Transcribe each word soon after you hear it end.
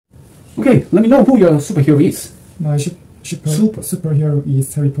Okay, let me know who your superhero is. My superhero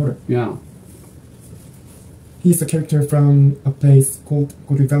is Harry Potter. Yeah. He's a character from a place called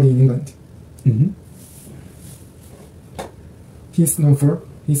Godric Valley in England. Mm-hmm. He's known for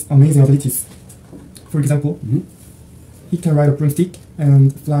his amazing abilities. For example, he can ride a broomstick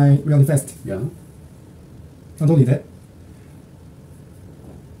and fly really fast. Yeah. Not only that,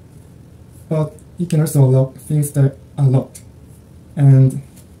 but he can also unlock things that are locked. And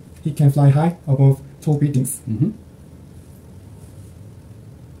he can fly high above tall buildings. Mm-hmm.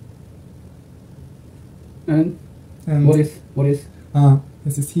 And what is?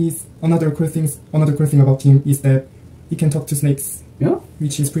 This is his another cool thing about him is that he can talk to snakes. Yeah.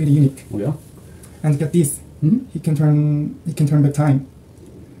 Which is pretty unique. Oh yeah. And get this, he can turn back time.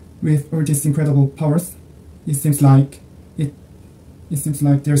 With all these incredible powers, it seems like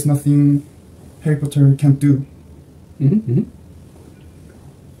there's nothing Harry Potter can't do.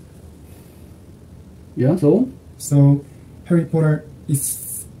 Yeah. So Harry Potter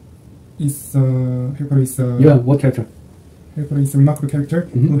is what character? Harry Potter is a remarkable character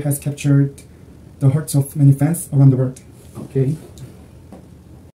who has captured the hearts of many fans around the world. Okay.